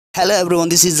Hello everyone,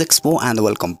 this is Expo and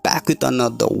welcome back with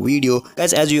another video.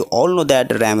 Guys, as you all know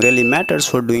that RAM really matters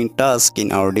for doing tasks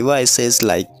in our devices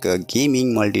like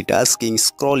gaming, multitasking,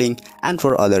 scrolling and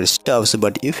for other stuffs.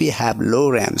 But if we have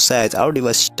low RAM size, our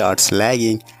device starts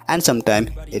lagging and sometimes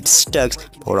it stuck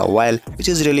for a while, which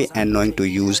is really annoying to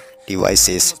use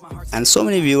devices. And so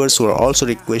many viewers were also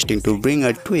requesting to bring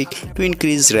a tweak to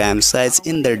increase RAM size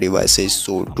in their devices.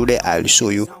 So today I'll show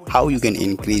you how you can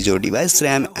increase your device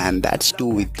RAM, and that's too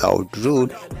without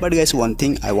root. But guys, one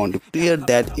thing I want to clear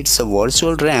that it's a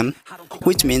virtual RAM,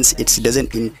 which means it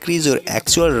doesn't increase your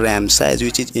actual RAM size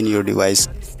which is in your device.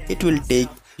 It will take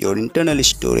your internal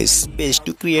storage space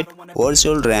to create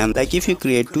virtual RAM. Like if you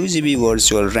create 2GB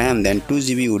virtual RAM, then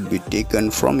 2GB would be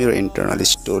taken from your internal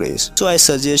storage. So I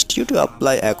suggest you to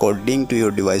apply according to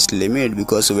your device limit,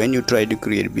 because when you try to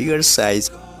create bigger size,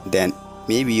 then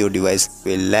maybe your device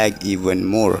will lag even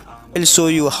more. I'll show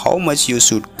you how much you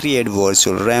should create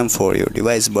virtual RAM for your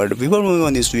device. But before moving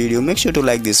on this video, make sure to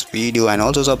like this video and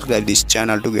also subscribe this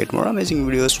channel to get more amazing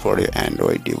videos for your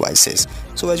Android devices.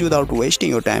 So guys, without wasting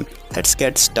your time, let's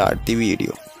get start the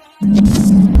video.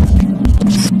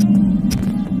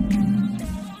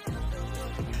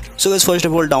 So guys, first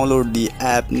of all, download the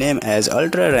app named as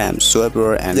Ultra RAM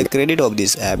Swapper, and the credit of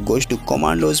this app goes to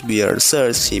Commandos BR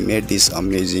Search. He made this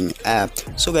amazing app.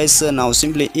 So guys, now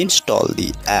simply install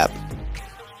the app.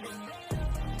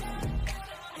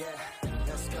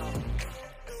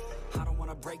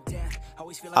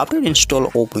 After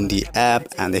install, open the app,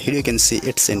 and here you can see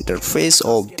its interface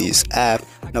of this app.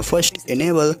 Now first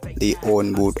enable the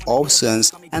on boot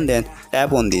options and then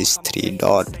tap on this three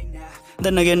dot.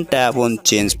 Then again tap on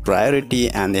change priority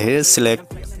and here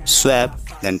select swap,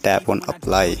 then tap on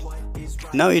apply.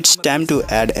 Now it's time to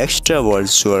add extra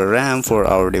virtual RAM for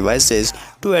our devices.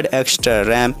 To add extra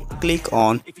RAM, click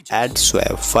on add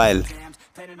swap file.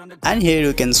 And here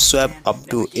you can swap up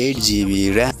to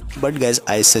 8GB RAM. But guys,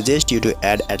 I suggest you to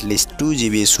add at least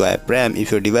 2GB swap RAM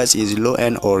if your device is low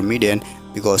end or medium,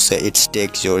 because it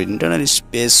takes your internal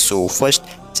space. So first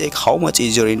check how much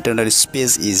is your internal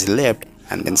space is left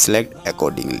and then select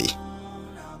accordingly.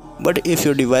 But if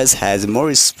your device has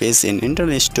more space in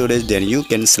internal storage, then you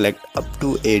can select up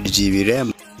to 8GB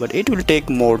RAM, but it will take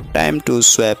more time to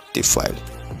swap the file.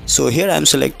 So here I am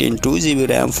selecting 2GB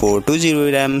RAM. For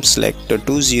 2GB RAM, select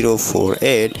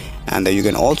 2048, and you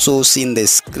can also see in the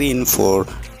screen for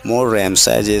more RAM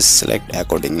sizes, select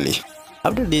accordingly.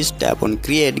 After this, tap on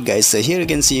create. Guys, here you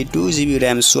can see 2GB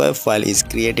RAM swap file is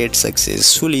created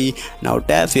successfully. Now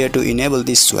tap here to enable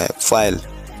this swap file.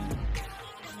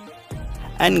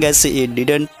 And guys, it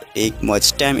didn't take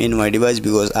much time in my device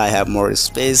because I have more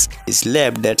space is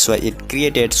left. That's why it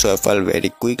created swap file very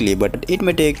quickly, but it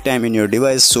may take time in your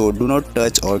device, so do not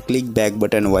touch or click back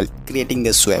button while creating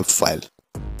the swap file.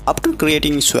 After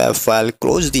creating swap file,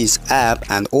 close this app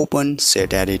and open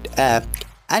set edit app.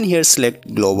 And here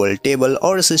select global table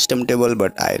or system table,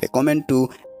 but I recommend to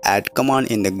add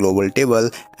command in the global table.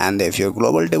 And if your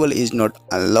global table is not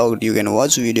unlocked, you can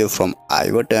watch video from I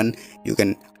button. You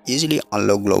can easily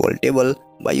unlock global table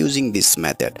by using this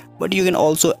method. But you can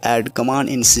also add command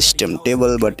in system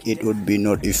table, but it would be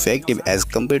not effective as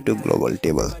compared to global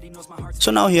table.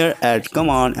 So now here add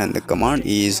command, and the command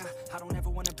is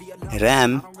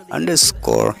RAM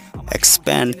underscore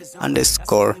expand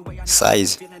underscore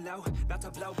size.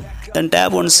 Then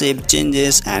tap on save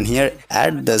changes, and here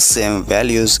add the same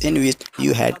values in which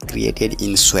you had created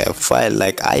in swap file.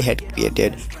 Like I had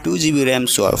created 2GB RAM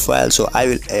swap file, so I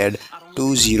will add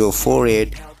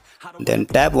 2048, then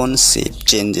tap on save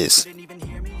changes.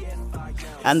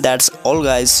 And that's all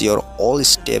guys, your all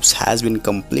steps has been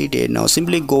completed. Now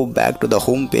simply go back to the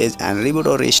home page and reboot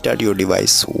or restart your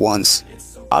device once.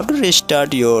 After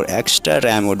restart, your extra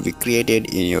RAM would be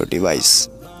created in your device.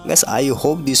 Guys, I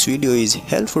hope this video is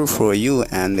helpful for you,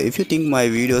 and if you think my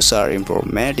videos are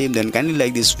informative, then kindly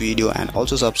like this video and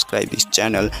also subscribe this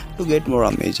channel to get more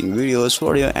amazing videos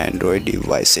for your Android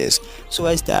devices. So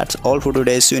guys, that's all for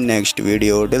today. See you in next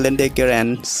video. Till then, take care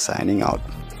and signing out.